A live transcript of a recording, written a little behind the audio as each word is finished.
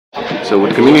So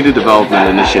with community development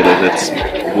initiative,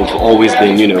 we've always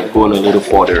been, going a little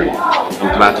further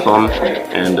on platform,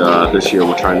 and this year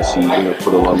we're trying to see,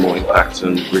 put a lot more impact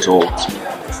and results.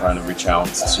 We're trying to reach out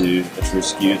to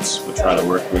at-risk youths. We're trying to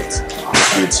work with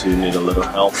youths who need a little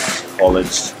help,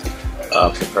 college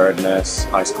preparedness,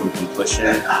 high school completion,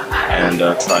 and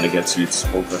trying to get youths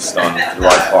focused on the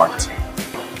right part.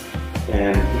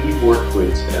 And we work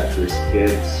with at-risk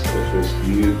kids, at-risk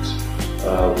youth.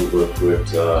 We work with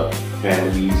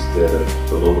families that are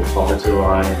below the poverty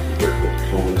line. We work with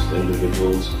homeless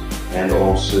individuals, and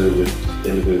also with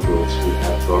individuals who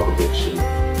have drug addiction.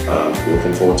 We're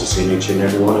looking forward to seeing each and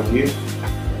every one of you.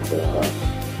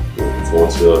 And, we're looking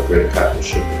forward to a great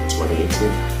partnership in 2018.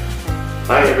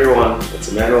 Hi everyone,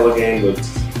 it's Emmanuel again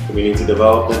with Community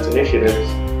Development Initiatives.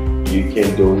 You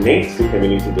can donate to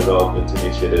Community Development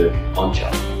Initiative on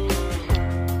chat.